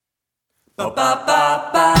You're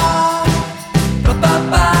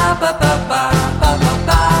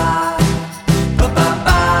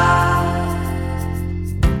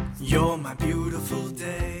my beautiful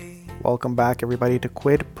day. Welcome back, everybody, to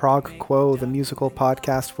Quid Prog Quo, the musical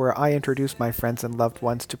podcast where I introduce my friends and loved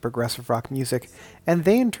ones to progressive rock music, and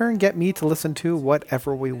they in turn get me to listen to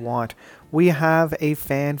whatever we want. We have a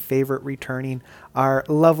fan favorite returning. Our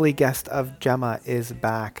lovely guest of Gemma is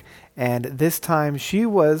back, and this time she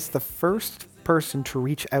was the first person to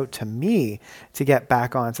reach out to me to get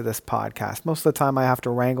back onto this podcast. Most of the time I have to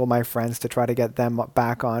wrangle my friends to try to get them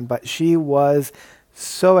back on, but she was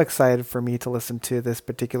so excited for me to listen to this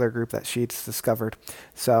particular group that she's discovered.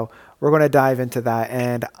 So we're going to dive into that.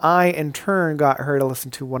 And I, in turn, got her to listen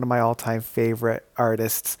to one of my all-time favorite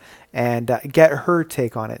artists and get her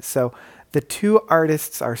take on it. So the two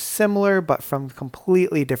artists are similar, but from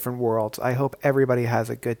completely different worlds. I hope everybody has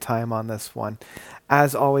a good time on this one.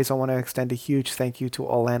 As always, I want to extend a huge thank you to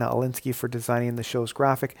Olana Alinsky for designing the show's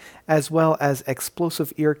graphic, as well as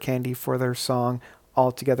Explosive Ear Candy for their song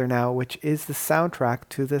All Together Now, which is the soundtrack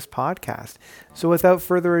to this podcast. So without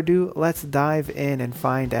further ado, let's dive in and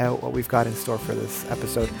find out what we've got in store for this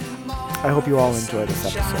episode. I hope you all enjoy this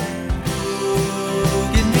episode.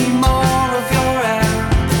 Give me more of your air.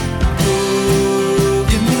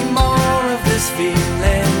 Give me more of this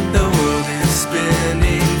feeling. The world is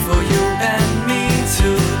spinning for you and me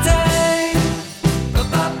today.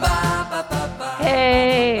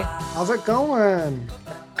 Hey, How's it going?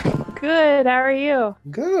 good. How are you?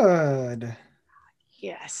 Good.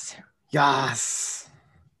 Yes. Yes.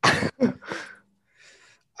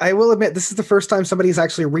 I will admit, this is the first time somebody's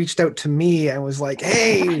actually reached out to me and was like,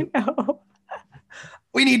 hey, No,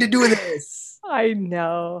 we need to do this. I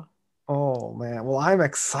know. Oh, man. Well, I'm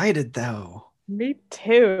excited, though. Me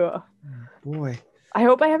too. Boy. I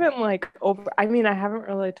hope I haven't I haven't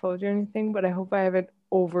really told you anything, but I hope I haven't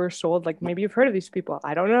oversold. Like maybe you've heard of these people.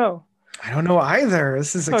 I don't know. I don't know either.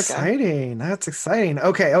 This is Okay. exciting. That's exciting.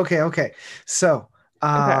 Okay. So,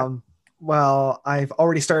 well, I've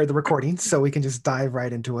already started the recording, so we can just dive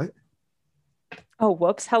right into it. Oh,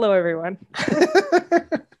 whoops. Hello, everyone.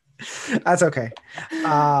 That's okay.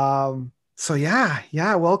 So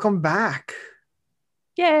yeah, welcome back.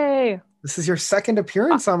 Yay. This is your second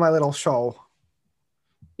appearance on my little show.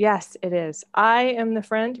 Yes, it is. I am the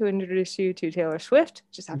friend who introduced you to Taylor Swift.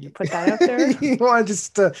 Just have to put that out there. You want to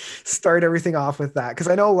just start everything off with that, because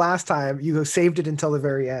I know last time you saved it until the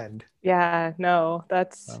very end. Yeah, no,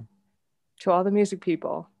 that's to all the music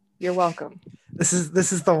people. You're welcome. This is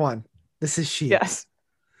the one. This is she. Yes.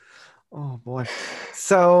 Oh boy.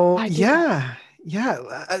 So I do. yeah.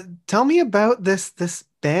 Tell me about this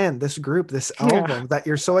band, this group, this album that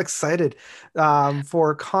you're so excited.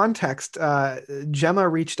 For context, Gemma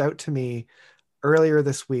reached out to me earlier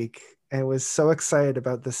this week and was so excited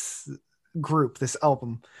about this group, this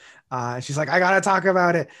album. She's like, I gotta talk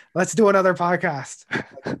about it. Let's do another podcast.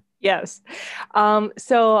 Yes.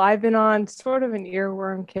 So I've been on sort of an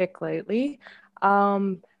earworm kick lately.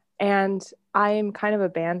 And I'm kind of a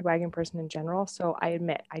bandwagon person in general. So I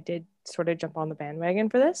admit I did sort of jump on the bandwagon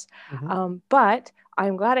for this. Mm-hmm. But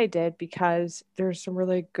I'm glad I did because there's some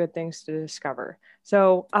really good things to discover.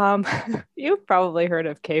 So you've probably heard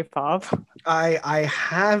of K-pop. I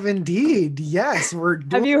have indeed. Yes.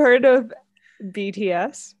 Have you heard of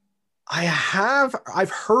BTS?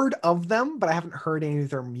 I've heard of them, but I haven't heard any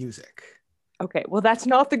of their music. Okay, well, that's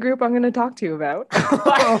not the group I'm going to talk to you about.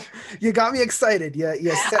 You got me excited.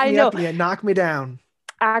 You set me up and you knocked me down.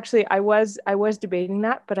 Actually, I was debating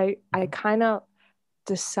that, but I kind of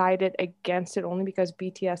decided against it only because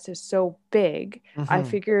BTS is so big. Mm-hmm. I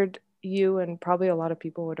figured you and probably a lot of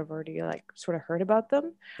people would have already sort of heard about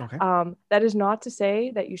them. Okay. That is not to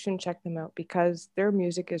say that you shouldn't check them out because their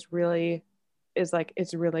music is really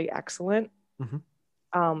excellent. Mm-hmm.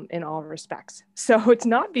 In all respects. So it's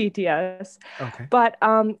not BTS, okay, but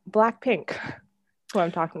Blackpink, who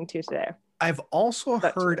I'm talking to today. I've also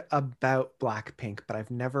heard about Blackpink, but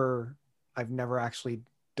I've never actually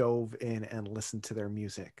dove in and listened to their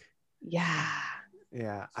music. Yeah.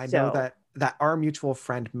 I know that our mutual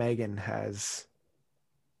friend Megan has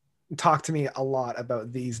talked to me a lot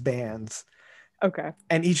about these bands. Okay.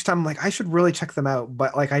 And each time I'm like, I should really check them out,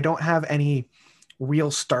 but I don't have any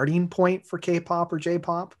real starting point for K-pop or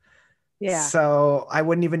J-pop. Yeah. So I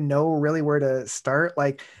wouldn't even know really where to start.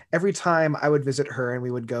 Every time I would visit her and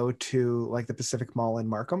we would go to the Pacific Mall in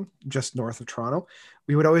Markham, just north of Toronto,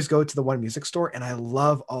 we would always go to the One Music Store, and I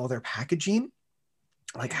love all their packaging,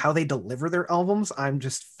 how they deliver their albums. I'm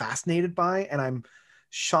just fascinated by, and I'm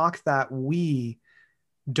shocked that we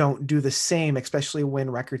don't do the same, especially when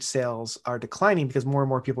record sales are declining because more and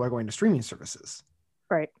more people are going to streaming services.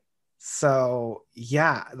 Right. So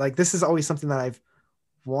yeah, like this is always something that I've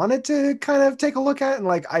wanted to kind of take a look at, and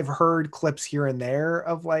like I've heard clips here and there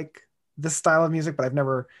of like this style of music, but I've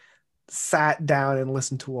never sat down and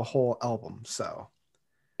listened to a whole album. So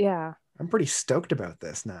Yeah. I'm pretty stoked about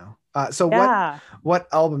this now. So Yeah. what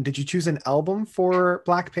album did you choose? An album for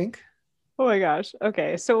Blackpink? Oh my gosh.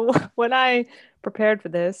 Okay. So when I prepared for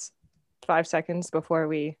this 5 seconds before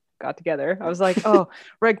we got together, I was like, oh,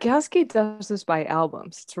 Ragelski does this by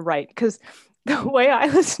albums. It's right. Because the way I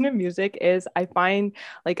listen to music is I find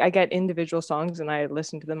like I get individual songs and I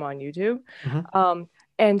listen to them on YouTube. Mhm.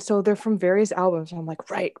 And so they're from various albums. I'm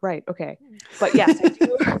like, right, okay. But yes,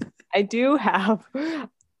 I do have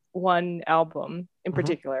one album in Mhm.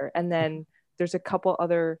 particular. And then there's a couple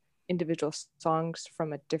other individual songs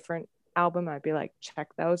from a different album. I'd be like, check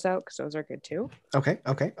those out because those are good too. Okay.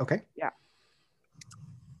 Yeah.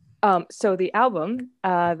 So the album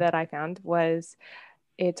that I found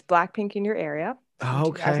it's Blackpink in Your Area from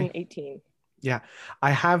Okay. 2018. Yeah.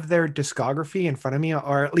 I have their discography in front of me,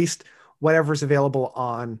 or at least whatever's available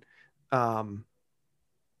on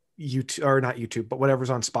YouTube, or not YouTube, but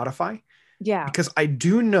whatever's on Spotify. Yeah. Because I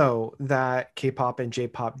do know that K-pop and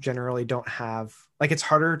J-pop generally don't have, like, it's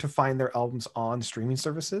harder to find their albums on streaming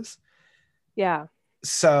services. Yeah.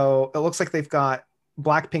 So it looks like they've got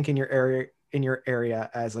Blackpink in your area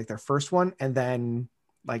as like their first one, and then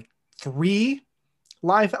like 3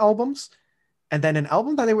 live albums, and then an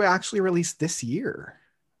album that they would actually release this year,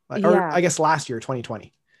 like, or Yeah. I guess last year,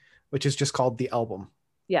 2020, which is just called The Album.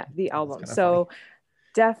 Yeah, The Album. kinda So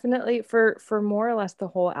definitely for more or less the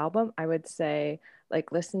whole album, I would say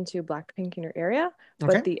like listen to Blackpink in Your Area.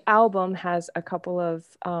 Okay. But the album has a couple of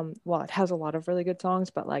well, it has a lot of really good songs,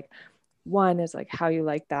 but like one is like How You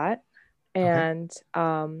Like That, and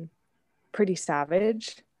Pretty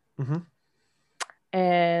Savage, Mhm.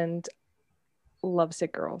 and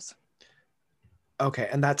Lovesick Girls, Okay,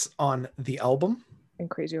 and that's on the album. and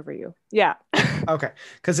Crazy Over You. Yeah. Okay,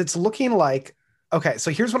 because it's looking like, okay,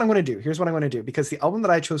 so here's what I'm going to do, because the album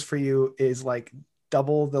that I chose for you is like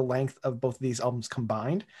double the length of both of these albums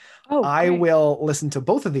combined. Oh, I great. will listen to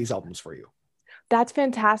both of these albums for you. That's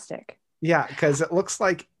fantastic. Yeah, because it looks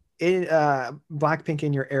like Blackpink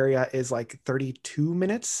in Your Area is like 32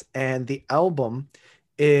 minutes, and the album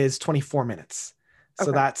is 24 minutes. So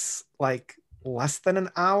Okay. that's like less than an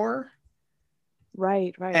hour.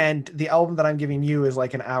 Right. And the album that I'm giving you is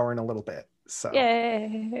like an hour and a little bit. So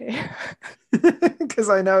Yay. because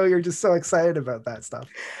I know you're just so excited about that stuff.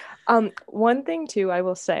 One thing too, I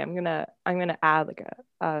will say, I'm gonna add like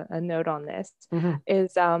a note on this,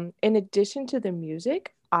 is in addition to the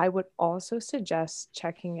music, I would also suggest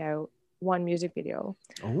checking out one music video.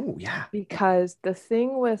 Oh yeah. Because the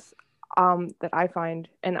thing with that I find,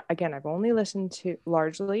 and again, I've only listened to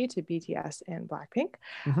largely to BTS and Blackpink,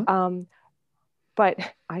 but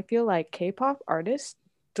I feel like K-pop artists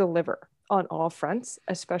deliver on all fronts,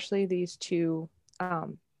 especially these two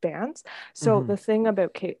bands. So the thing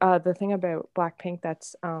about Blackpink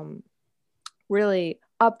that's really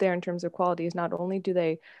up there in terms of quality is not only do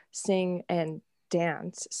they sing and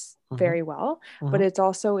dance very well, but it's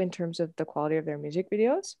also in terms of the quality of their music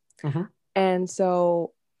videos. And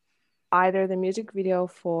so either the music video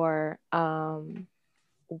for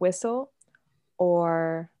Whistle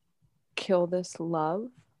or Kill This Love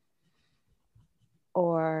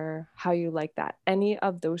or How You Like That, any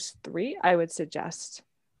of those 3 I would suggest,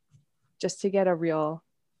 just to get a real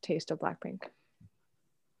taste of Blackpink.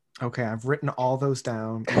 Okay, I've written all those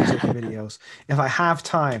down, music videos, if I have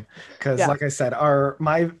time, because like I said,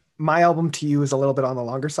 my album to you is a little bit on the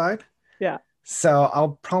longer side. Yeah. So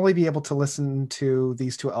I'll probably be able to listen to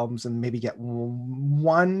these 2 albums and maybe get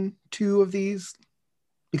 1-2 of these,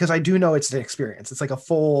 because I do know it's an experience. It's like a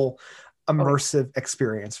full immersive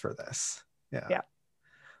experience for this. Yeah.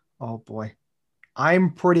 Oh boy.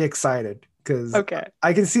 I'm pretty excited, because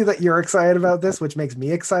I can see that you're excited about this, which makes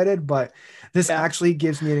me excited, but this actually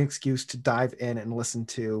gives me an excuse to dive in and listen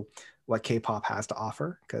to what K-pop has to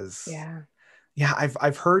offer. Because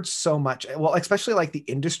I've heard so much, well, especially like the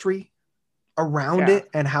industry around it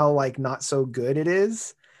and how like not so good it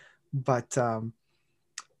is, but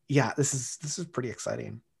this is pretty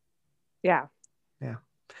exciting. Do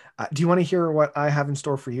you want to hear what I have in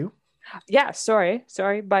store for you?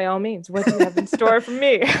 Sorry, by all means, what do you have in store for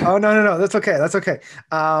me? Oh no, that's okay.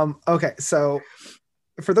 Okay, so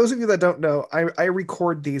for those of you that don't know, I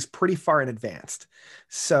record these pretty far in advance,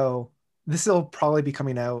 so this will probably be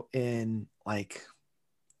coming out in like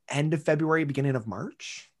end of February, beginning of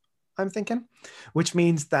March, I'm thinking, which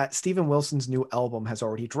means that Steven Wilson's new album has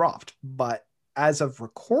already dropped. But as of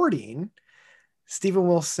recording, Steven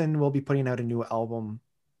Wilson will be putting out a new album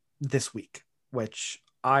this week, which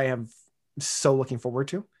I am so looking forward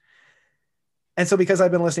to. And so because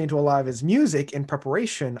I've been listening to a lot of his music in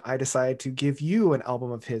preparation, I decided to give you an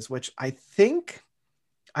album of his, which I think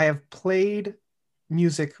I have played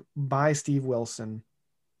music by Steve Wilson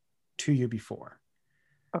to you before.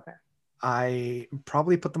 Okay. I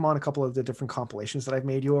probably put them on a couple of the different compilations that I've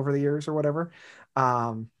made you over the years or whatever.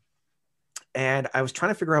 And I was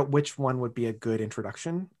trying to figure out which one would be a good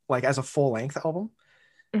introduction, like as a full length album.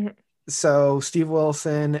 Mm-hmm. So Steve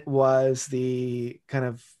Wilson was the kind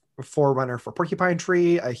of forerunner for Porcupine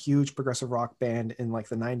Tree, a huge progressive rock band in like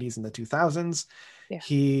the 90s and the 2000s. Yeah.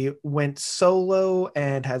 He went solo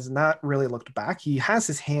and has not really looked back. He has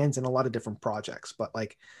his hands in a lot of different projects, but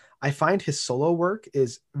like I find his solo work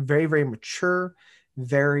is very, very mature,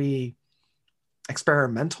 very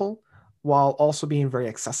experimental, while also being very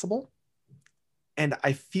accessible. And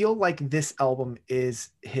I feel like this album is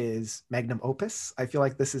his magnum opus. I feel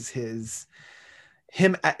like this is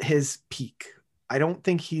him at his peak. I don't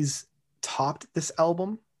think he's topped this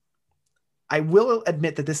album. I will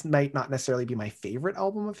admit that this might not necessarily be my favorite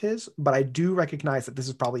album of his, but I do recognize that this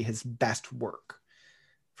is probably his best work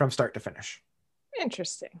from start to finish.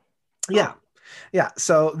 Interesting. Yeah. Yeah.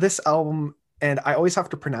 So this album, and I always have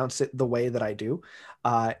to pronounce it the way that I do,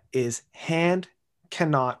 is Hand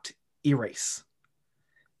Cannot Erase.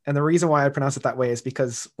 And the reason why I pronounce it that way is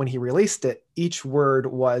because when he released it, each word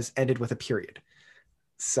was ended with a period.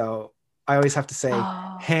 So I always have to say,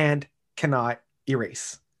 Hand Cannot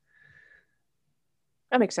Erase.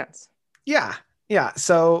 That makes sense. Yeah. Yeah.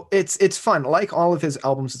 So it's fun. Like all of his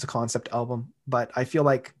albums, it's a concept album, but I feel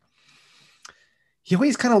like he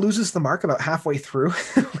always kind of loses the mark about halfway through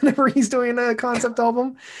whenever he's doing a concept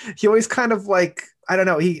album. He always kind of like, I don't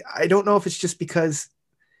know. I don't know if it's just because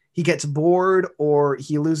he gets bored or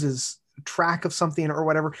he loses track of something or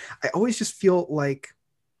whatever. I always just feel like,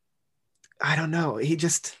 I don't know.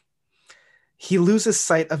 He loses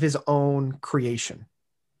sight of his own creation.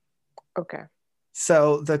 Okay.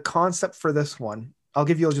 So the concept for this one, I'll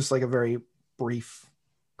give you just like a very brief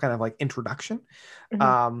kind of like introduction.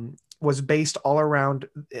 Mm-hmm. Was based all around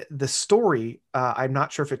the story. I'm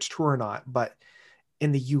not sure if it's true or not, but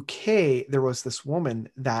in the UK, there was this woman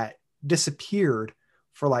that disappeared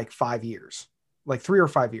for like 5 years, like 3 or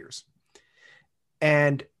 5 years.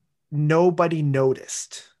 And nobody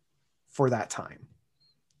noticed for that time.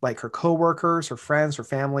 Like her coworkers, her friends, her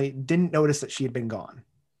family didn't notice that she had been gone.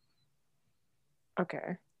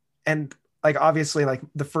 Okay. And like, obviously, like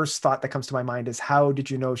the first thought that comes to my mind is, how did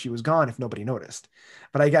you know she was gone if nobody noticed?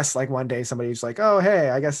 But I guess like one day somebody's like, oh, hey,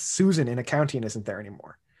 I guess Susan in accounting isn't there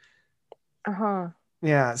anymore. Uh-huh.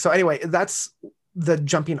 Yeah. So anyway, that's the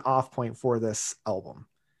jumping off point for this album.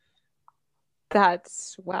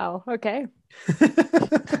 That's wow. Okay.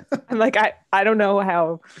 I'm like, I don't know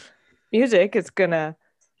how music is gonna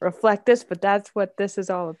reflect this, but that's what this is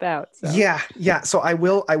all about. So. Yeah. Yeah. So I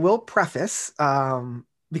will preface,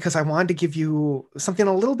 because I wanted to give you something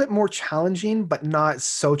a little bit more challenging, but not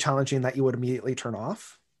so challenging that you would immediately turn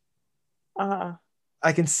off. I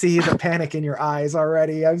can see the panic in your eyes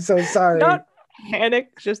already. I'm so sorry. Not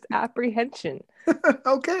panic, just apprehension.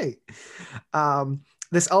 Okay.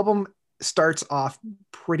 This album starts off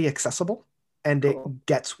pretty accessible and it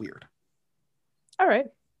gets weird. All right.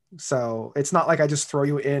 So it's not like I just throw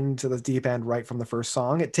you into the deep end right from the first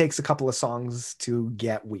song. It takes a couple of songs to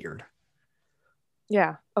get weird.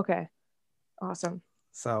 Yeah. Okay. Awesome.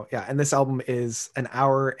 So yeah, and this album is 1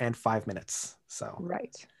 hour and 5 minutes. So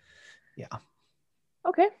right. Yeah.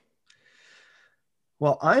 Okay.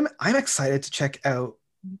 Well, I'm excited to check out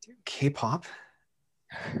K-pop.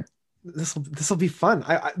 This will be fun.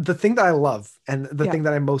 The thing that I love and the thing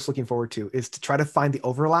that I'm most looking forward to is to try to find the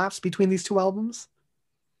overlaps between these two albums.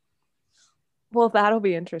 Well, that'll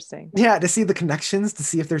be interesting. Yeah, to see the connections, to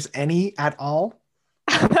see if there's any at all.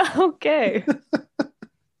 Okay.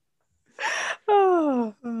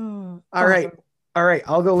 All right.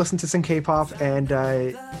 I'll go listen to some K-pop and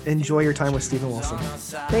enjoy your time with Steven Wilson.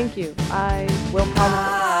 Thank you. I will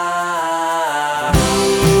promise.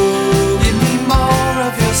 Give me more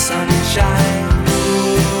of your sunshine.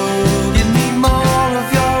 Give me more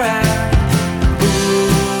of your air.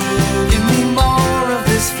 Give me more of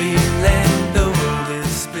this feeling. The world is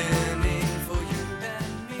spinning for you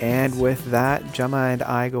and me. And with that, Gemma and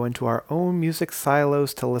I go into our own music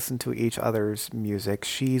silos to listen to each other's music.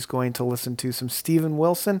 She's going to listen to some Steven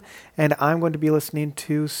Wilson, and I'm going to be listening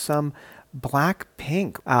to some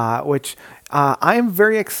Blackpink, which I am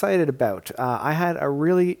very excited about. I had a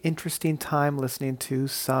really interesting time listening to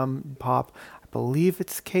some pop. I believe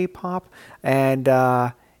it's K-pop, and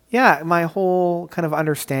yeah, my whole kind of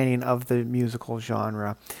understanding of the musical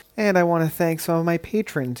genre. And I want to thank some of my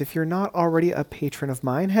patrons. If you're not already a patron of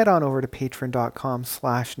mine, head on over to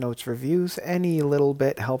patreon.com/notesreviews. Any little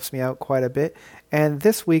bit helps me out quite a bit. And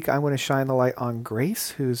this week, I'm going to shine the light on Grace,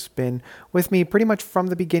 who's been with me pretty much from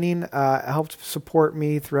the beginning, helped support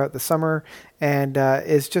me throughout the summer, and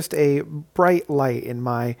is just a bright light in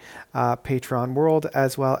my Patreon world,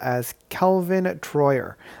 as well as Kelvin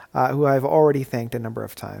Troyer, who I've already thanked a number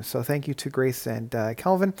of times. So thank you to Grace and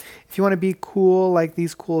Kelvin. If you want to be cool like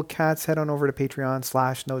these cool cats, head on over to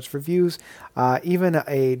patreon.com/notesreviews. Even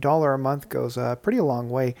 $1 a month goes a pretty long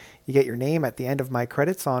way. You get your name at the end of my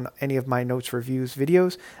credits on any of my Notes Reviews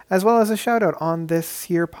videos, as well as a shout out on this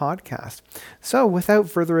here podcast. So without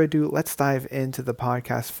further ado, let's dive into the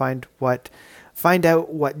podcast, find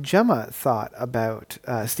out what Gemma thought about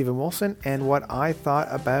Steven Wilson and what I thought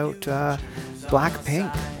about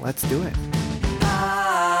Blackpink. Let's do it.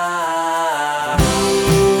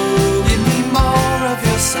 Give me more of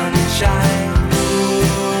your sunshine.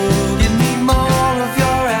 Give me more of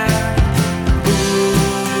your air.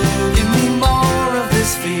 Give me more of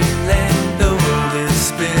this feeling. The world is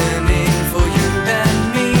spinning for you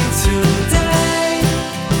and me today.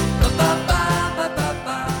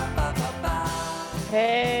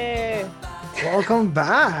 Hey. Welcome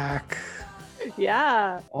back.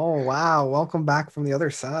 Yeah. Oh, wow. Welcome back from the other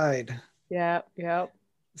side. Yep.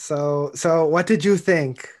 So what did you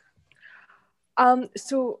think?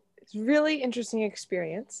 So it's really interesting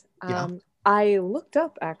experience. Yeah. I looked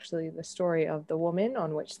up actually the story of the woman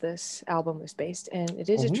on which this album was based, and it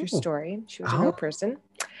is a true story. She was a real person.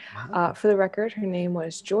 Wow. For the record, her name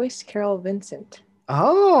was Joyce Carol Vincent.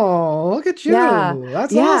 Oh, look at you. Yeah.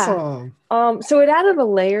 That's Yeah. awesome. So it added a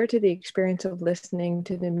layer to the experience of listening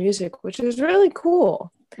to the music, which was really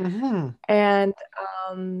cool. Mm-hmm. And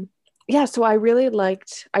yeah, so I really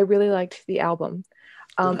liked the album.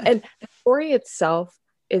 And the story itself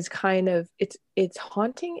is kind of it's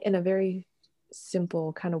haunting in a very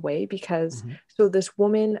simple kind of way, because so this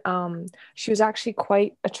woman, she was actually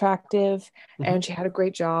quite attractive, and she had a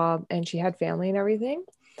great job, and she had family and everything,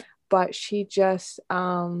 but she just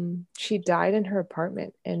she died in her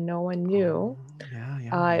apartment, and no one knew.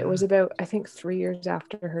 It was about, I think, 3 years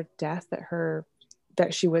after her death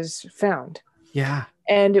that she was found. Yeah.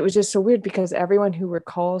 And it was just so weird, because everyone who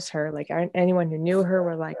recalls her, like anyone who knew her,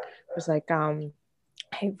 was like,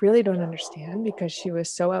 I really don't understand, because she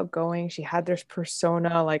was so outgoing. She had this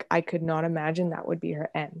persona, like I could not imagine that would be her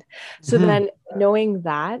end. So then knowing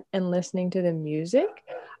that and listening to the music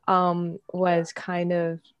was kind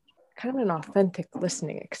of an authentic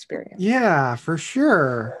listening experience. Yeah, for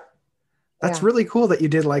sure. That's really cool that you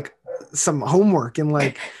did like some homework and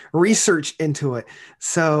like research into it.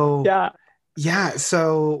 So yeah.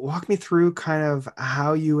 So walk me through kind of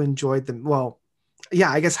how you enjoyed them. Well,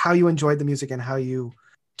 yeah, I guess how you enjoyed the music and how you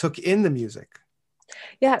took in the music.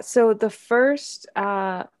 Yeah. So the first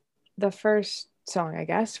song, I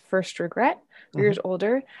guess, First Regret, 3 years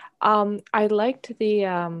older. I liked the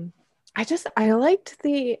I liked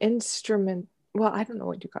the instrument. Well, I don't know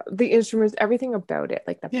what you call it. The instruments, everything about it,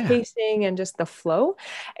 like the pacing and just the flow.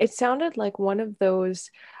 It sounded like one of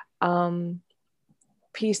those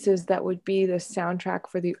pieces that would be the soundtrack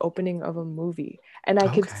for the opening of a movie. And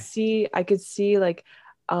I could see like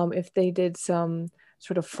if they did some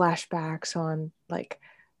sort of flashbacks on like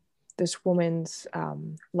this woman's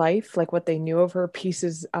life, like what they knew of her,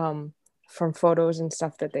 pieces from photos and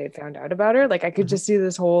stuff that they had found out about her. Like I could just see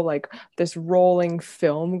this whole like this rolling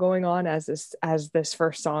film going on as this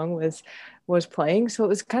first song was playing. So it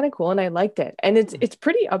was kind of cool, and I liked it. And it's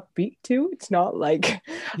pretty upbeat too. It's not like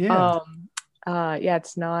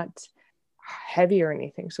it's not heavy or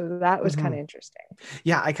anything. So that was kind of interesting.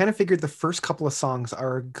 Yeah, I kind of figured the first couple of songs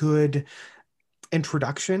are a good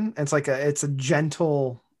introduction. It's like it's a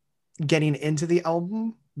gentle getting into the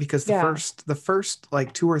album, because the first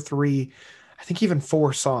like 2 or 3, I think even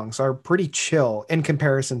 4 songs are pretty chill in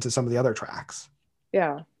comparison to some of the other tracks.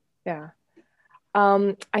 Yeah.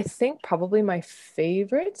 I think probably my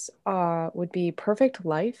favorites would be Perfect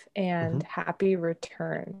Life and Happy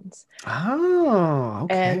Returns. Oh,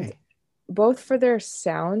 okay. And both for their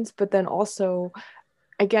sounds, but then also,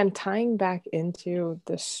 again, tying back into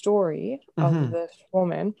the story of this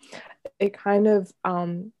woman, it kind of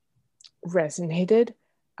resonated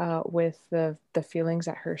with the feelings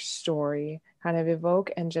that her story kind of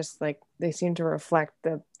evoke, and just like they seem to reflect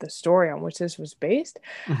the story on which this was based.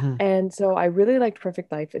 Hmm. And so I really liked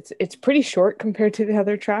Perfect Life. It's pretty short compared to the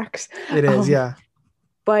other tracks. It is, um, yeah.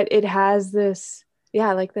 but it has this,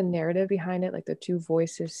 yeah, like the narrative behind it, like the two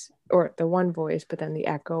voices, or the one voice, but then the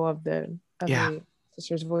echo of Yeah. the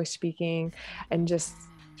sister's voice speaking, and just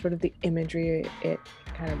sort of the imagery it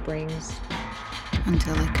kind of brings.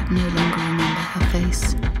 Until I could no longer remember her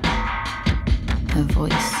face, her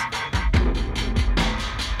voice,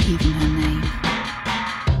 even her name.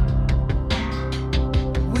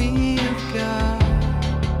 We've got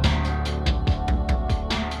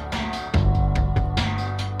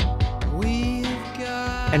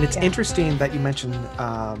And it's Yeah. interesting that you mentioned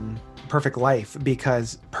Perfect Life,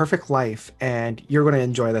 because Perfect Life, and you're going to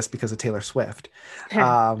enjoy this because of Taylor Swift.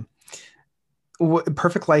 um,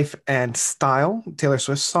 Perfect Life and Style, Taylor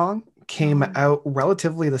Swift's song, came out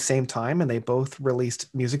relatively the same time, and they both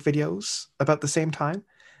released music videos about the same time.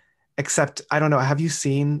 Except, I don't know, have you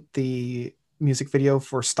seen the music video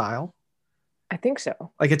for Style? I think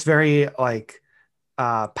so. Like, it's very like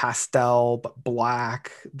pastel but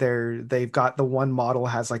black. They've got, the one model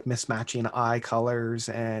has like mismatching eye colors,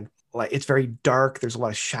 and like it's very dark. There's a lot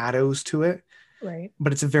of shadows to it, Right.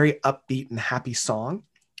 but it's a very upbeat and happy song.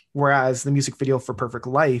 Whereas the music video for Perfect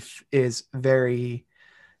Life is very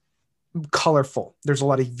colorful. There's a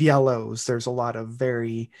lot of yellows. There's a lot of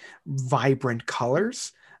very vibrant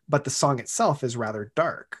colors, but the song itself is rather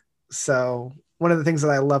dark. So one of the things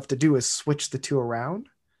that I love to do is switch the two around.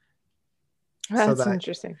 That's that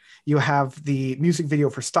interesting. you have the music video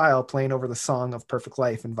for Style playing over the song of Perfect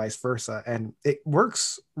Life and vice versa. And it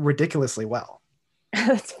works ridiculously well.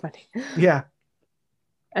 That's funny. Yeah.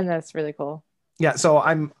 And that's really cool. Yeah. So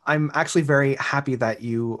I'm actually very happy that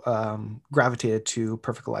you gravitated to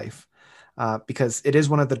Perfect Life because it is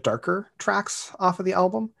one of the darker tracks off of the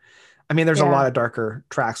album. I mean, there's a lot of darker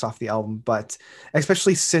tracks off the album, but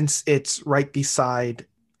especially since it's right beside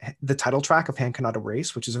the title track of Hand Cannot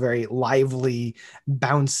Erase, which is a very lively,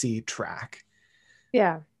 bouncy track.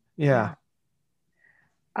 Yeah. Yeah.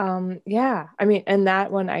 Yeah. I mean, and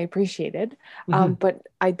that one I appreciated. But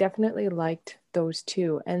I definitely liked those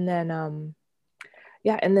two. And then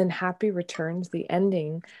yeah, and then Happy Returns, the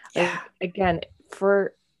ending. Yeah. Like, again,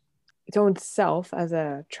 for its own self as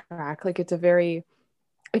a track, like it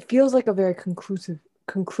feels like a very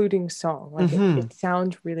concluding song. Like it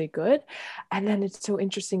sounds really good. And then it's so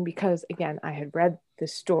interesting because, again, I had read the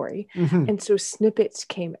story, and so snippets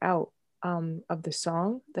came out of the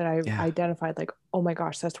song that I identified, like, oh my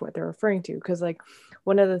gosh, that's what they're referring to. Because like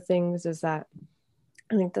one of the things is that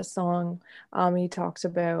I think the song, he talks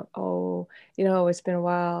about, oh, it's been a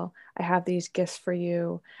while. I have these gifts for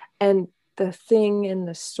you. And the thing in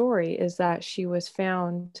the story is that she was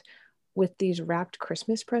found with these wrapped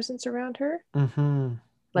Christmas presents around her.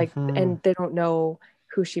 Like, and they don't know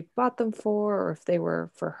who she bought them for, or if they were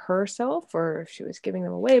for herself, or if she was giving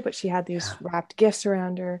them away, but she had these wrapped gifts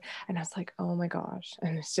around her. And I was like, oh my gosh.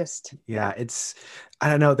 And it's just, it's, I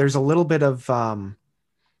don't know, there's a little bit of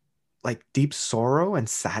like deep sorrow and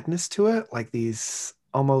sadness to it, like these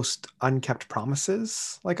almost unkept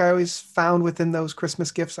promises, like I always found within those Christmas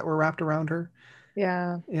gifts that were wrapped around her.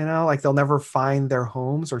 Yeah. Like they'll never find their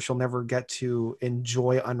homes, or she'll never get to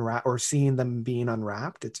enjoy unwrap or seeing them being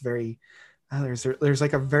unwrapped. It's very there's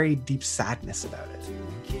like a very deep sadness about it.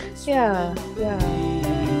 Yeah.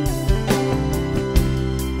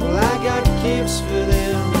 Well, I got gifts for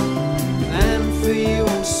them and for you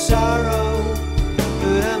in sorrow,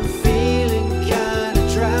 but I'm feeling kind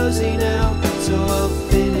of drowsy now, so I'll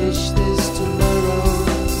finish this tomorrow.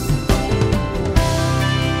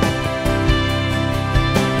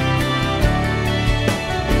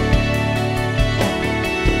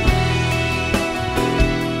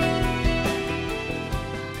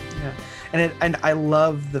 And I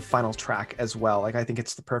love the final track as well. Like, I think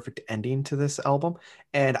it's the perfect ending to this album.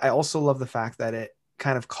 And I also love the fact that it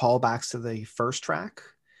kind of callbacks to the first track,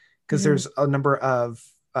 because there's a number of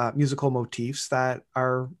musical motifs that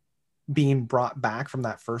are being brought back from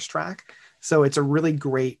that first track. So it's a really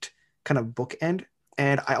great kind of bookend.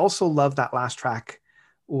 And I also love that last track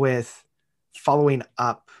with following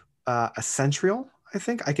up a Central. I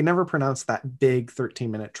think I can never pronounce that big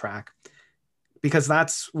 13-minute track, because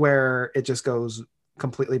that's where it just goes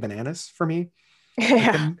completely bananas for me.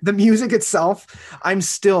 Yeah. Like the music itself, I'm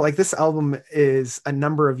still like, this album is a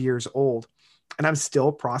number of years old, and I'm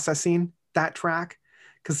still processing that track,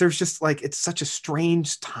 because there's just like, it's such a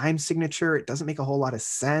strange time signature. It doesn't make a whole lot of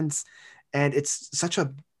sense, and it's such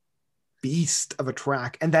a beast of a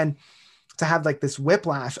track. And then to have like this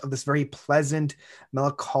whiplash of this very pleasant,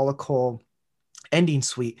 melancholical ending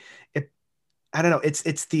suite. I don't know.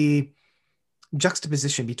 It's the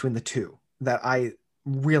juxtaposition between the two that I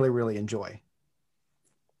really, really enjoy.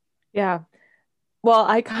 Yeah. Well,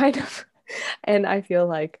 I kind of, and I feel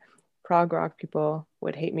like prog rock people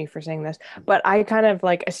would hate me for saying this, but I kind of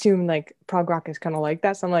like assume like prog rock is kind of like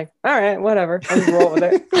that. So I'm like, all right, whatever. I'll just roll with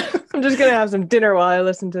it. I'm just gonna have some dinner while I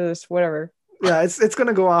listen to this, whatever. Yeah, it's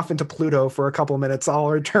gonna go off into Pluto for a couple minutes. I'll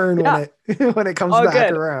return Yeah. when it comes All back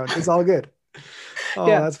good. around. It's all good. Oh,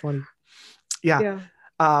 Yeah. that's funny. Yeah. Yeah.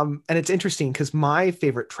 And it's interesting because my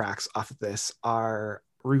favorite tracks off of this are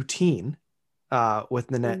Routine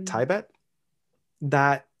with Nanette Tibet.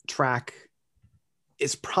 That track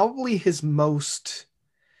is probably his most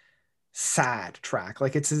sad track.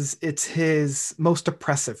 Like it's his most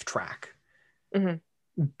depressive track.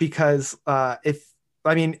 Because I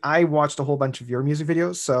watched a whole bunch of your music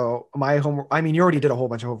videos, so my homework, you already did a whole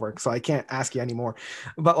bunch of homework, so I can't ask you anymore.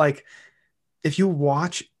 But like, if you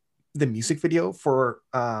watch the music video for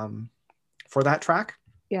that track,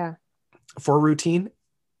 for Routine,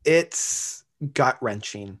 it's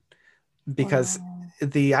gut-wrenching because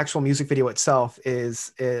the actual music video itself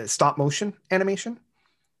is stop motion animation,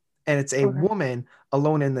 and it's a woman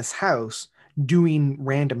alone in this house doing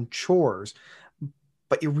random chores,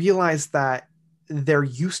 but you realize that there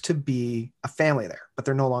used to be a family there, but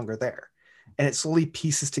they're no longer there, and it slowly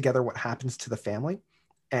pieces together what happens to the family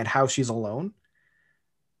and how she's alone.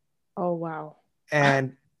 Oh wow.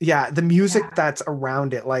 And yeah, the music that's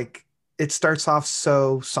around it, like it starts off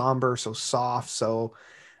so somber, so soft, so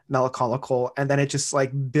melancholical, and then it just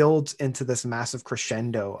like builds into this massive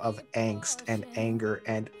crescendo of angst and anger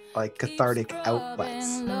and like cathartic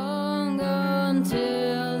outlets.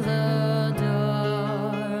 Until the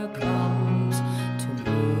dark comes to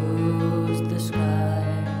bruise the sky,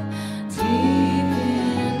 deep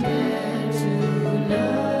in there to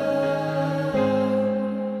love.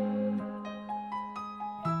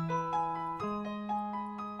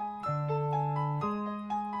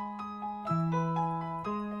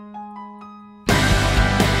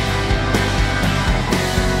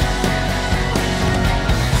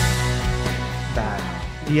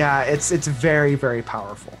 Yeah, it's very, very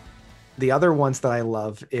powerful. The other ones that I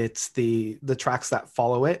love, it's the tracks that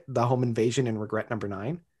follow it, the Home Invasion and Regret Number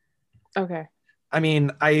 9. Okay. I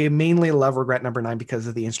mainly love Regret Number 9 because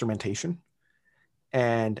of the instrumentation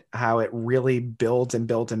and how it really builds and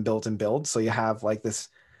builds and builds and builds. So you have like this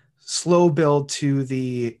slow build to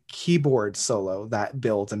the keyboard solo that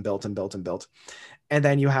builds and builds and builds and builds. And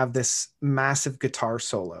then you have this massive guitar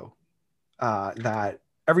solo that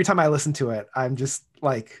every time I listen to it, I'm just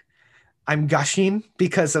like, I'm gushing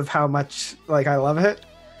because of how much like I love it.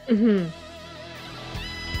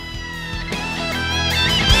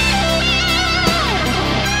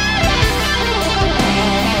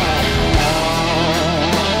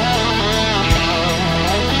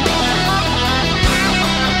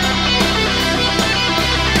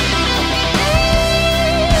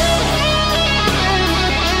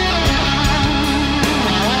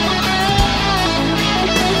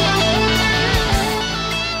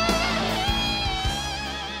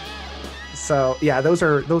 So yeah, those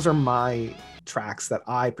are my tracks that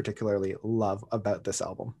I particularly love about this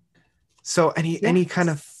album. So any kind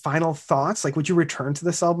of final thoughts? Like, would you return to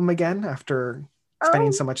this album again after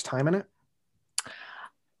spending so much time in it?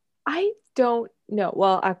 I don't know.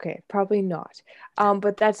 Well, okay, probably not.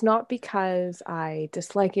 But that's not because I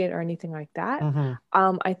dislike it or anything like that.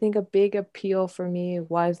 I think a big appeal for me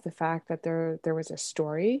was the fact that there was a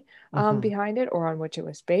story behind it, or on which it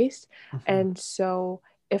was based. And so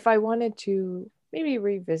if I wanted to maybe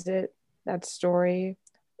revisit that story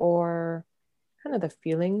or kind of the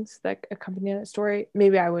feelings that accompany that story,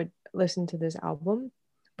 maybe I would listen to this album.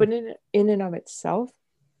 But in and of itself,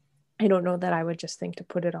 I don't know that I would just think to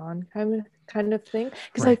put it on kind of thing,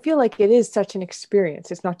 because I feel like it is such an experience.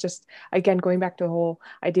 It's not just, again, going back to the whole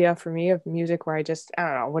idea for me of music where I don't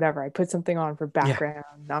know, whatever, I put something on for background,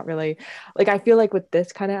 not really. Like, I feel like with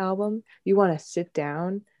this kind of album, you want to sit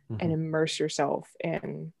down and immerse yourself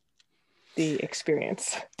in the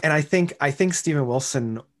experience. And I think Steven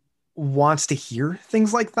Wilson wants to hear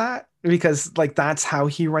things like that, because like that's how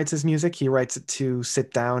he writes his music. He writes it to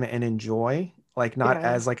sit down and enjoy, like not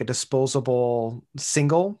as like a disposable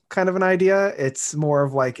single kind of an idea. It's more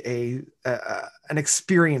of like an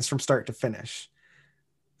experience from start to finish.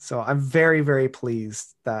 So I'm very, very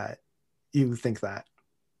pleased that you think that.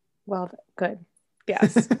 Well, good.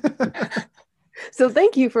 Yes. So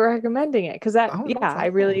thank you for recommending it, because I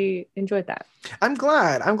really enjoyed that. I'm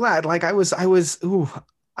glad. Like I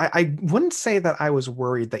I wouldn't say that I was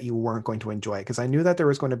worried that you weren't going to enjoy it, because I knew that there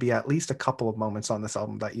was going to be at least a couple of moments on this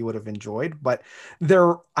album that you would have enjoyed, but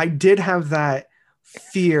I did have that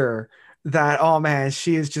fear that, oh man,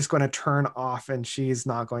 she is just going to turn off and she's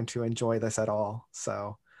not going to enjoy this at all.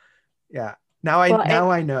 So yeah, now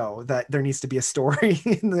I know that there needs to be a story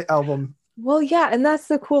in the album. Well, yeah, and that's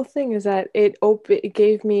the cool thing, is that it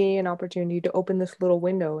gave me an opportunity to open this little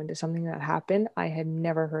window into something that happened I had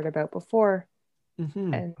never heard about before.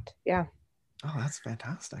 Mhm. And yeah. Oh, that's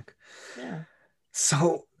fantastic. Yeah.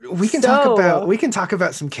 So we can talk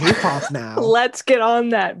about some K-pop now. Let's get on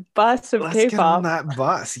that bus of Let's get on K-pop. that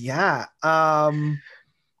bus. Yeah.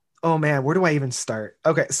 Oh man, where do I even start?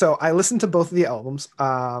 Okay, so I listened to both of the albums.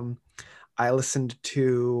 I listened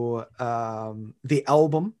to the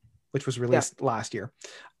album, which was released last year,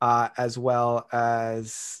 as well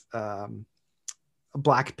as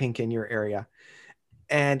Blackpink in your area.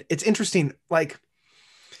 And it's interesting, like,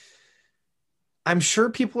 I'm sure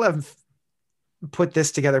people have put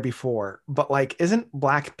this together before, but like, isn't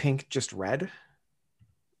Blackpink just red?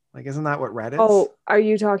 Like, isn't that what red is? Oh, are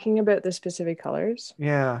you talking about the specific colors?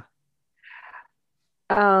 Yeah.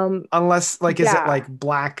 Unless, like, is it like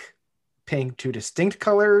black, pink, two distinct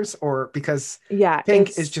colors, or because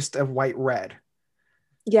pink is just a white red?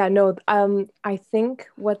 Yeah, no, I think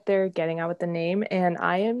what they're getting at with the name, and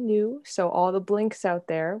I am new, so all the Blinks out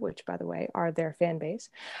there, which by the way are their fan base.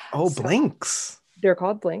 Oh, so Blinks. They're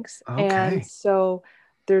called Blinks. Okay. And so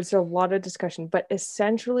there's a lot of discussion, but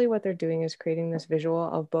essentially what they're doing is creating this visual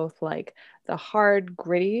of both like the hard,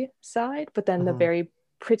 gritty side, but then the very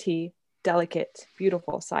pretty, delicate,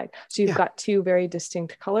 beautiful side. So you've got two very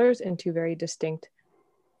distinct colors and two very distinct,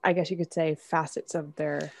 I guess you could say, facets of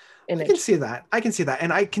their image. I can see that.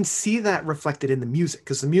 And I can see that reflected in the music,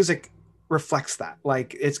 because the music reflects that.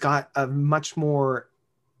 Like, it's got a much more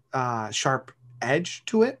sharp edge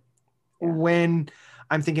to it. When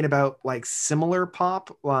I'm thinking about like similar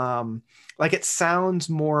pop, like it sounds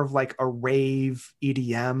more of like a rave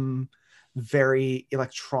EDM, very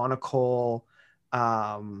electronical,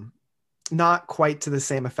 not quite to the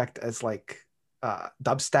same effect as like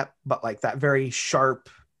dubstep, but like that very sharp,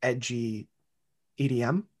 edgy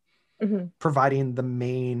EDM, providing the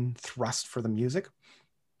main thrust for the music.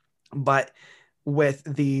 But with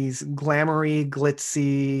these glamoury,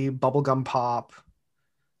 glitzy, bubblegum pop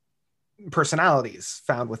personalities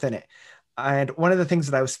found within it. And one of the things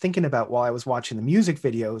that I was thinking about while I was watching the music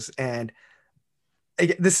videos, and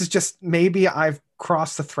this is just, maybe I've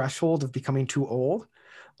crossed the threshold of becoming too old,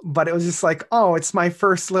 but it was just like, oh, it's my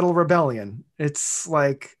first little rebellion. It's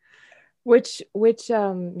like, which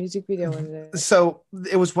music video was it? So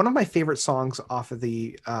it was one of my favorite songs off of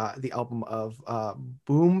the album of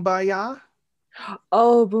Boombaya.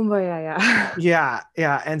 Oh, Boombaya,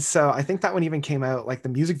 yeah. And so I think that one even came out, like the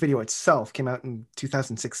music video itself came out in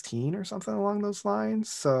 2016 or something along those lines.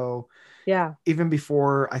 So yeah, even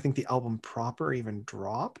before I think the album proper even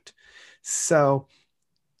dropped. So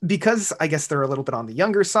because I guess they're a little bit on the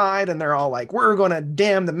younger side, and they're all like, we're going to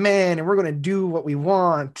damn the man and we're going to do what we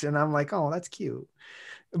want. And I'm like, oh, that's cute.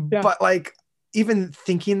 Yeah. But like, even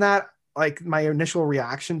thinking that, like my initial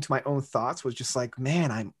reaction to my own thoughts was just like, man,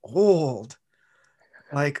 I'm old.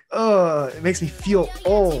 Like, it makes me feel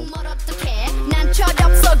old. Middle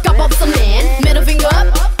finger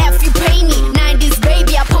up, F you pay me. 90s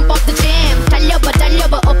baby, I pump up the jam.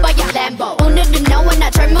 달려봐, 오빠야 Lambo. 오늘은 너와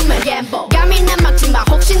나 젊음을 gamble. 감히 난 막지 마,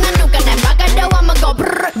 혹시 난 누가 날 막아도 I'ma go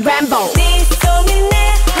Rambo. 네 손이 내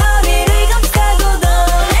허리를 감싸고도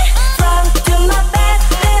Front to my back,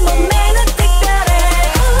 내 몸에는 특별해.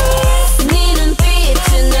 네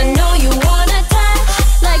눈빛은 I know you wanna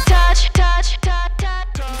touch, like touch.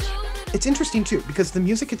 It's interesting too, because the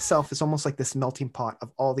music itself is almost like this melting pot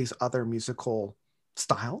of all these other musical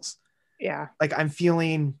styles. Yeah. Like I'm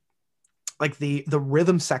feeling like the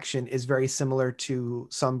rhythm section is very similar to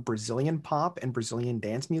some Brazilian pop and Brazilian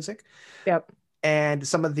dance music. Yep. And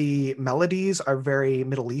some of the melodies are very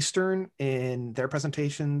Middle Eastern in their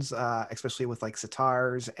presentations, especially with like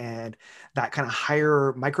sitars and that kind of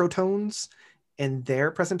higher microtones in their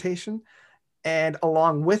presentation. And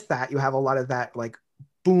along with that, you have a lot of that like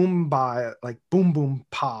boom boom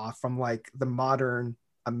pa from like the modern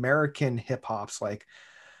American hip hops, like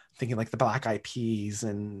thinking like the Black Eyed Peas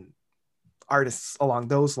and artists along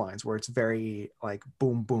those lines, where it's very like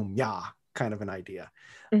boom boom yeah kind of an idea.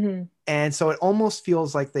 And so it almost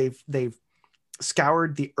feels like they've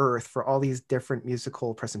scoured the earth for all these different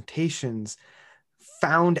musical presentations,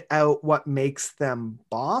 found out what makes them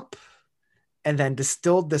bop, and then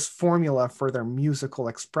distilled this formula for their musical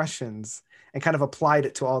expressions and kind of applied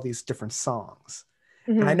it to all these different songs.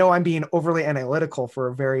 And I Mhm. know I'm being overly analytical for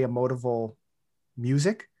a very emotive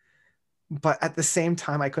music, but at the same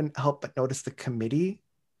time, I couldn't help but notice the committee,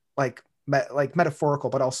 like like metaphorical,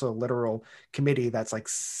 but also literal committee that's like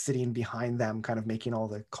sitting behind them, kind of making all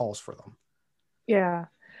the calls for them. Yeah.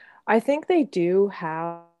 I think they do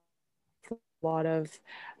have a lot of,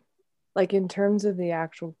 like, in terms of the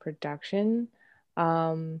actual production,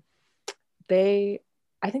 um, they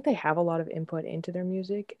I think they have a lot of input into their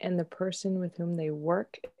music, and the person with whom they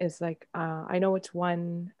work is like, I know it's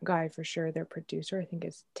one guy for sure, their producer, I think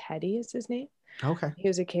is Teddy is his name. Okay, He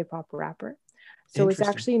was a K-pop rapper. So it's interesting.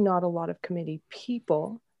 actually not a lot of committee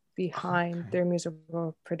people behind Okay. their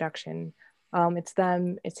musical production. It's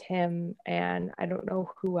them, it's him, and I don't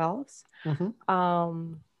know who else. Hmm.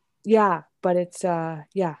 Um, yeah, but it's yeah,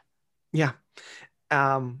 Yeah.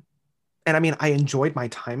 Um, and I mean, I enjoyed my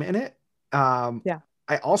time in it. Um, yeah,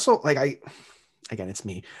 I also like again, it's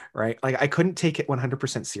me, right? Like I couldn't take it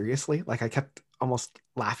 100% seriously. Like I kept almost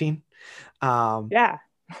laughing. Um, yeah,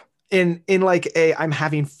 in like a I'm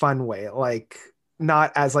having fun way, like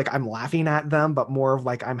not as like I'm laughing at them, but more of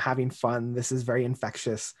like I'm having fun. This is very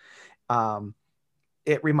infectious. Um,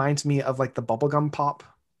 it reminds me of like the bubblegum pop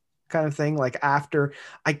kind of thing. Like after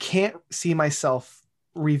I can't see myself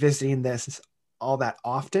revisiting this all that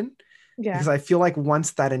often yeah, because I feel like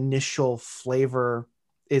once that initial flavor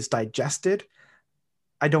is digested,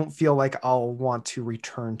 I don't feel like I'll want to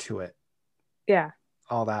return to it yeah.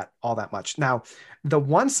 all that much. Now, the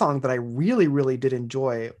one song that I really did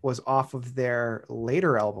enjoy was off of their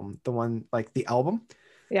later album, the one like the album,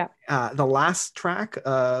 Yeah. the last track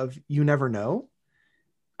of "You Never Know."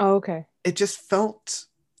 Oh, okay. It just felt,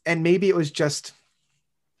 and maybe it was just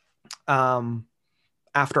um,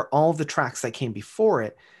 after all the tracks that came before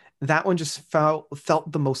it, that one just felt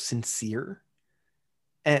the most sincere,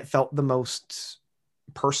 and it felt the most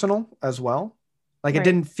personal as well. Like it Right.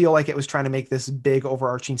 didn't feel like it was trying to make this big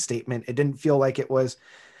overarching statement. It didn't feel like it was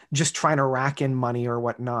just trying to rack in money or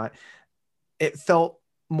whatnot. It felt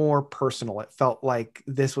more personal. It felt like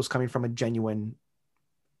this was coming from a genuine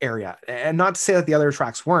area. And not to say that the other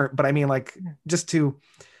tracks weren't, but I mean like Yeah. just to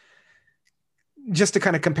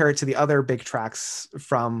kind of compare it to the other big tracks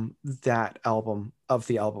from that album of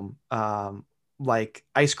the album. Like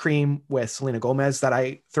Ice Cream with Selena Gomez that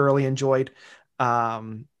I thoroughly enjoyed.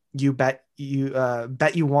 You bet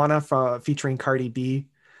you wanna from featuring Cardi B.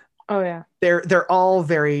 Oh yeah. They're all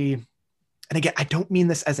very, and again, I don't mean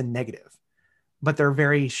this as a negative, but they're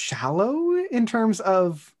very shallow in terms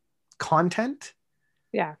of content.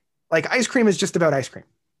 Yeah. Like Ice Cream is just about ice cream,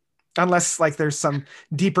 unless like there's some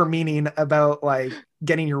deeper meaning about like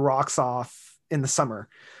getting your rocks off in the summer,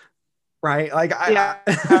 right? Like Yeah.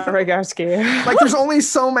 Rogarski. like there's only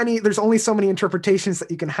so many interpretations that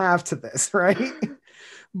you can have to this, right?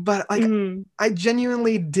 But like Mhm. I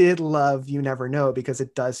genuinely did love You Never Know because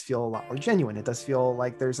it does feel a lot more genuine. It does feel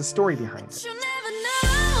like there's a story behind it. You never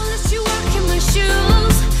know unless you walk in my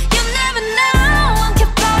shoes. You never know I'm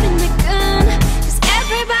kept out in the gun. 'Cause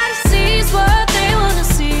everybody sees what they wanna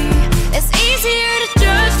see. It's easier to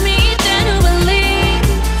judge me than to believe.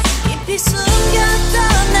 깊이 숨겼던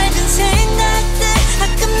낡은 생각들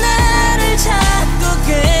가끔 나를 자꾸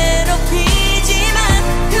괴롭히지만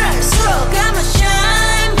그럴수록 I'm a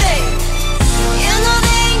shine babe. You know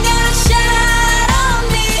they ain't gonna shine on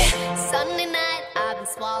me. Sunday night I've been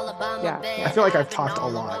swallowed by my Yeah. bed. I feel like I've talked a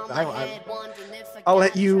lot. I'll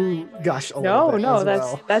let you gush a little No, bit no, as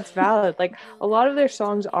well. that's valid. Like a lot of their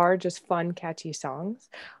songs are just fun, catchy songs,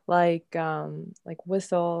 like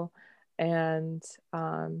Whistle and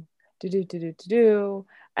Do Do Do Do Do Do,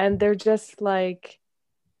 and they're just like,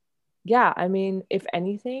 yeah. I mean, if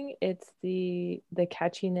anything, it's the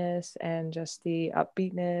catchiness and just the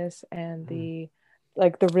upbeatness and the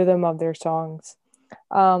like the rhythm of their songs.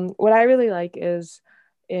 What I really like is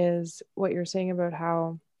what you're saying about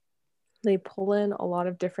how they pull in a lot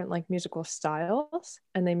of different like musical styles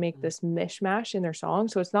and they make this mishmash in their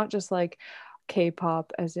songs. So it's not just like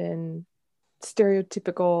K-pop as in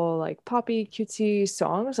stereotypical like poppy cutesy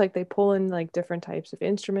songs. Like they pull in like different types of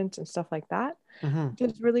instruments and stuff like that, Mhm. which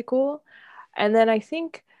is really cool. And then I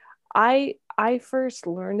think I first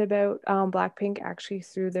learned about Blackpink actually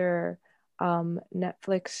through their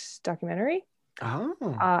Netflix documentary. Oh.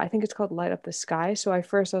 I think it's called Light Up the Sky. So I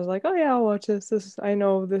was like, oh yeah, I'll watch this. I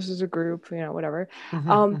know this is a group, whatever.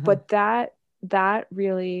 Mhm. But that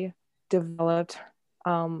really developed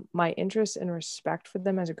my interest and respect for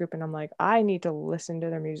them as a group. And I'm like, I need to listen to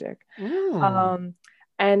their music. Mm.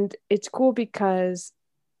 And it's cool because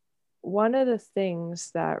one of the things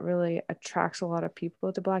that really attracts a lot of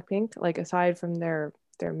people to Blackpink, like aside from their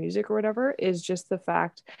music or whatever, is just the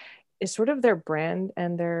fact is sort of their brand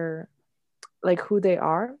and their like who they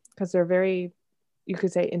are, because they're very, you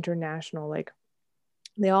could say, international. Like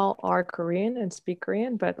they all are Korean and speak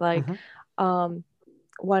Korean, but like um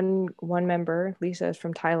one member, Lisa, is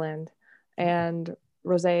from Thailand, and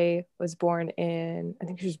Rosé was born in, I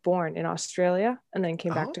think she was born in Australia and then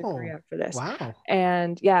came back to Korea for this. Wow.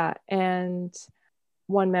 And yeah, and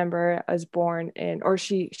one member was born in, or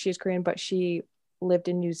she's Korean, but she lived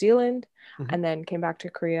in New Zealand and then came back to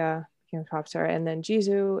Korea, became a pop star. And then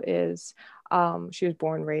Jisoo is she was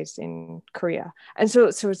born, raised in Korea. And so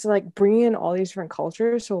it's like bringing in all these different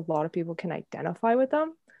cultures so a lot of people can identify with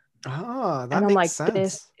them. Oh, that And I'm makes like, sense.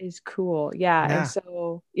 this is cool. Yeah. Yeah. And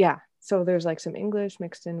so yeah, so there's like some English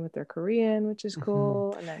mixed in with their Korean, which is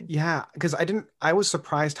cool. And then Yeah, because I was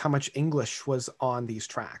surprised how much English was on these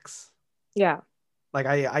tracks. yeah. Like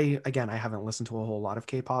I again, I haven't listened to a whole lot of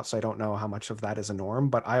K-pop, so I don't know how much of that is a norm,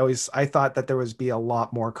 but I thought that there would be a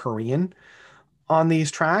lot more Korean on these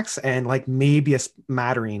tracks and like maybe a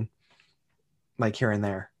smattering like here and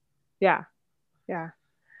there. Yeah. Yeah.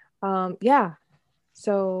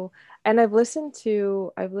 So, and I've listened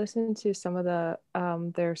to some of the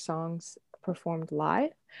their songs performed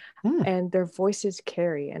live, and their voices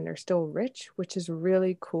carry and they're still rich, which is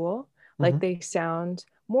really cool. Like they sound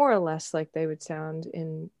more or less like they would sound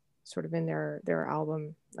in sort of in their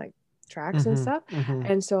album like tracks and stuff.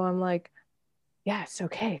 And so I'm like, yes,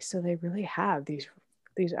 okay, so they really have these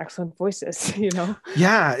excellent voices, you know.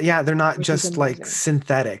 Yeah, they're not Which is just like amazing.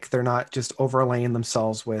 synthetic. They're not just overlaying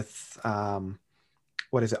themselves with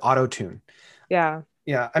what is it, auto tune. Yeah.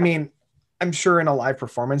 I mean, I'm sure in a live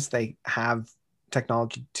performance they have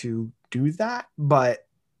technology to do that, but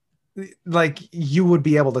like you would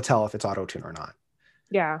be able to tell if it's auto tune or not.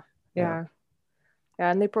 Yeah.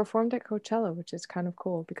 And they performed at Coachella, which is kind of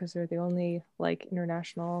cool because they're the only like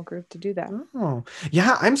international group to do that. Oh,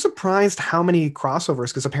 yeah. I'm surprised how many crossovers,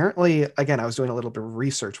 because apparently, again, I was doing a little bit of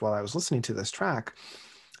research while I was listening to this track.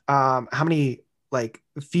 How many like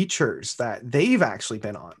features that they've actually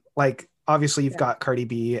been on. Like, obviously, you've got Cardi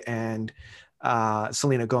B and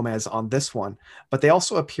Selena Gomez on this one, but they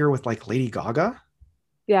also appear with like Lady Gaga.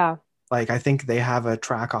 Yeah. Like, I think they have a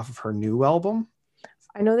track off of her new album.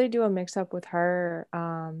 I know they do a mix up with her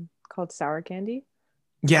called Sour Candy.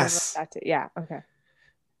 Yes. Yeah. Okay.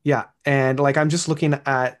 Yeah. And like, I'm just looking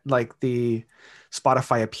at like the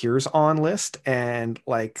Spotify appears on list, and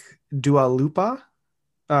like Dua Lipa,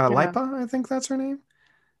 Lipa, I think that's her name.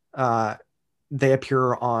 They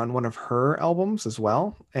appear on one of her albums as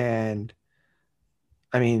well. And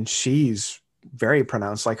I mean, she's very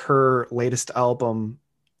pronounced. Like her latest album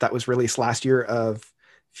that was released last year of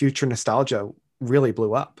Future Nostalgia really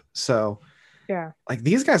blew up. So yeah, like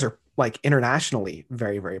these guys are like internationally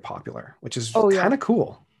very, very popular, which is kind of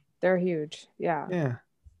cool. They're huge. Yeah.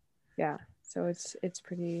 So it's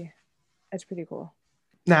pretty cool.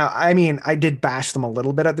 Now, I mean, I did bash them a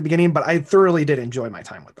little bit at the beginning, but I thoroughly did enjoy my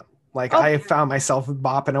time with them. Like I found myself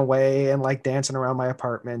bopping away and like dancing around my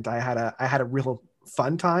apartment. I had a real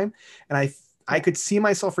fun time, and I could see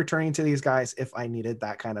myself returning to these guys if I needed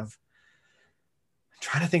that kind of,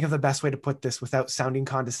 trying to think of the best way to put this without sounding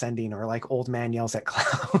condescending or like old man yells at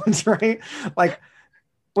clowns, right? Like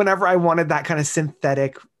whenever I wanted that kind of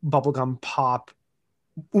synthetic bubblegum pop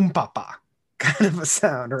papa kind of a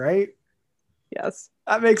sound, right? Yes.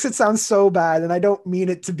 That makes it sound so bad, and I don't mean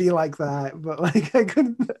it to be like that, but like I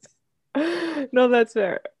couldn't. No, that's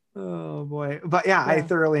fair. Oh boy. But yeah, I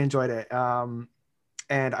thoroughly enjoyed it.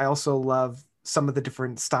 And I also love some of the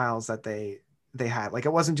different styles that they had. Like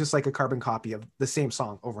it wasn't just like a carbon copy of the same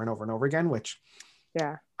song over and over and over again, which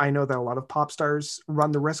I know that a lot of pop stars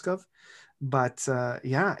run the risk of. But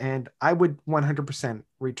and I would 100%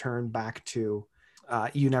 return back to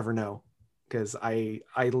You Never Know, because I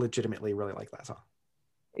legitimately really like that song.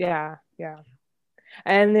 Yeah.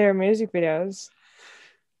 And their music videos.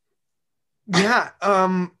 Yeah.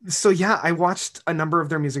 I watched a number of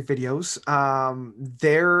their music videos.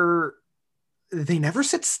 They never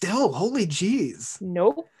sit still. Holy jeez.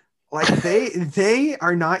 Nope. Like they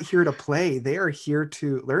are not here to play. They're here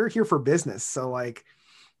for business. So like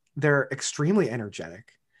they're extremely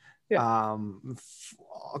energetic. Color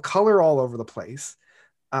all over the place.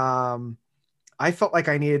 I felt like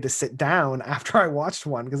I needed to sit down after I watched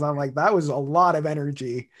one, because I'm like, that was a lot of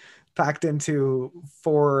energy packed into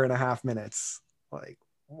 4.5 minutes. Like,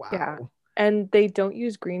 wow. Yeah. And they don't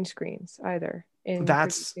use green screens either in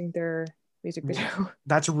producing their music video.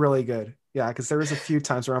 That's really good. Yeah, because there was a few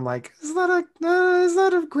times where I'm like, is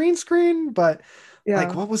that a green screen? But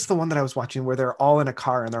like, what was the one that I was watching where they're all in a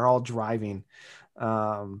car and they're all driving?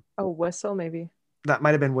 Whistle, maybe. That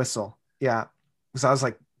might have been Whistle. Yeah. Because I was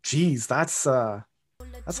like, Geez, that's a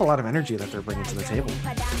lot of energy that they're bringing to the table.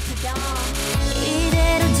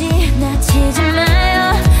 이대로 지나치지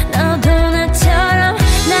마요. 너도 나처럼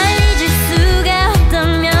날 잊을 수가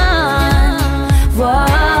없다면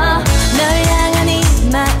널 향한 이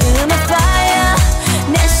마음의 fire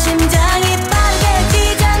내 심장이 빠르게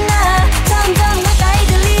뛰잖아. 점점 가까이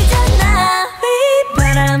들리잖아.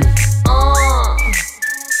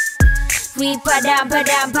 휘바람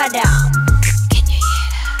바람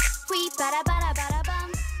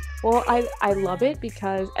Well, I love it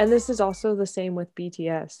because, and this is also the same with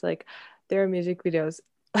BTS, like their music videos,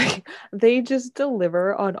 like they just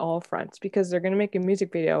deliver on all fronts because they're going to make a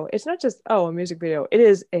music video. It's not just, oh, a music video, it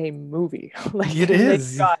is a movie. Like It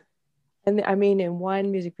is. And I mean, in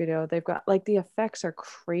one music video, they've got like the effects are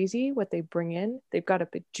crazy what they bring in. They've got a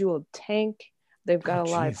bejeweled tank. They've got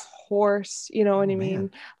a live horse, you know what I mean?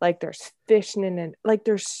 Man. Like there's fishing and like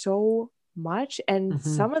there's so much. And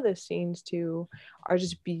some of the scenes too are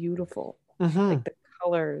just beautiful. Like the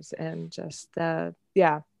colors and just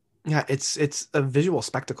yeah, it's a visual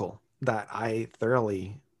spectacle that I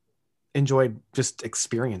thoroughly enjoyed just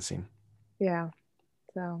experiencing. So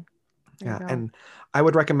there you go. And I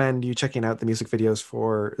would recommend you checking out the music videos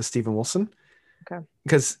for Steven Wilson. Okay.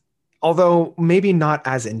 Because although maybe not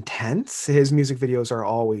as intense, his music videos are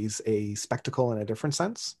always a spectacle in a different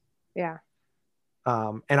sense. Yeah.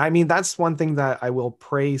 And I mean, that's one thing that I will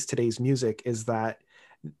praise today's music is that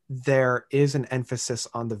there is an emphasis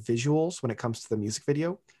on the visuals when it comes to the music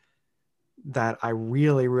video that I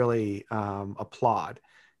really, really applaud.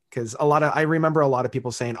 Because I remember a lot of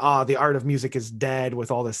people saying, oh, the art of music is dead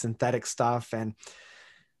with all the synthetic stuff and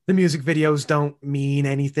the music videos don't mean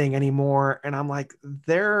anything anymore. And I'm like,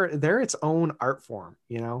 they're its own art form,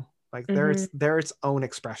 you know, like they're its own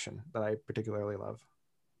expression that I particularly love.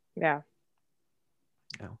 Yeah.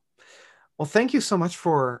 Well, thank you so much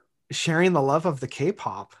for sharing the love of the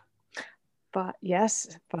K-pop. But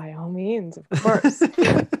yes, by all means, of course.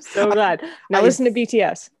 So glad. Now listen to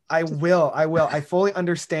BTS. I will. I fully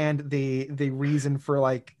understand the reason for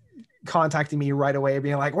like contacting me right away,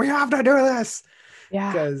 being like, we have to do this.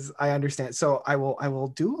 Yeah. Because I understand. So I will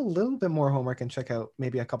do a little bit more homework and check out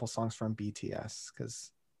maybe a couple songs from BTS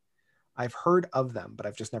because I've heard of them, but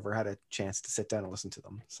I've just never had a chance to sit down and listen to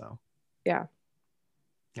them. So yeah.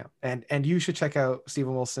 And you should check out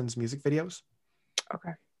Steven Wilson's music videos.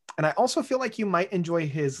 Okay. And I also feel like you might enjoy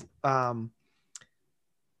his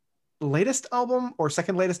latest album or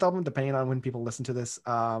second latest album, depending on when people listen to this,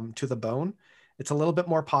 To the Bone. It's a little bit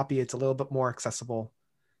more poppy. It's a little bit more accessible.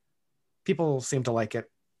 People seem to like it.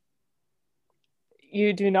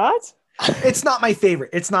 You do not? It's not my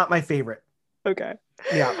favorite. Okay.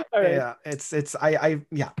 Yeah. All right. Yeah. It's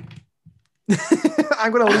yeah.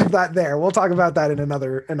 I'm going to leave that there. We'll talk about that in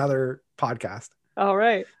another podcast. All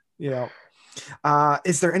right. You know,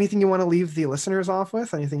 is there anything you want to leave the listeners off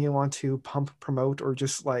with? Anything you want to pump, promote, or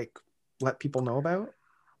just like let people know about?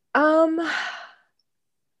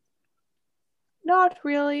 Not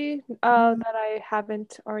really. That I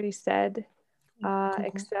haven't already said.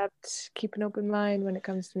 Except keep an open mind when it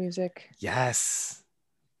comes to music. Yes,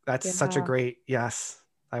 that's such a great yes.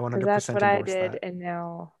 I 100% that's what I endorse did, that. and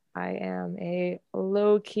now I am a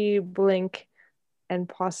low-key Blink and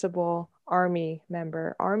possible ARMY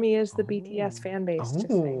member. ARMY is the BTS fan base.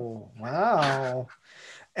 Oh, wow.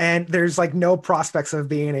 And there's like no prospects of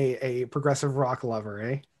being a progressive rock lover,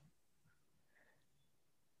 eh?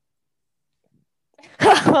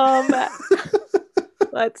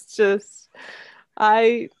 Let's just,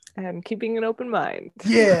 I am keeping an open mind.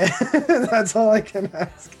 Yeah, that's all I can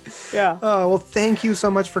ask. Yeah. Oh, well, thank you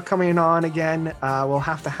so much for coming on again. We'll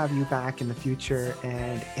have to have you back in the future.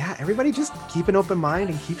 And yeah, everybody just keep an open mind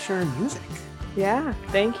and keep sharing music. Yeah.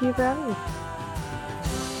 Thank you for having me.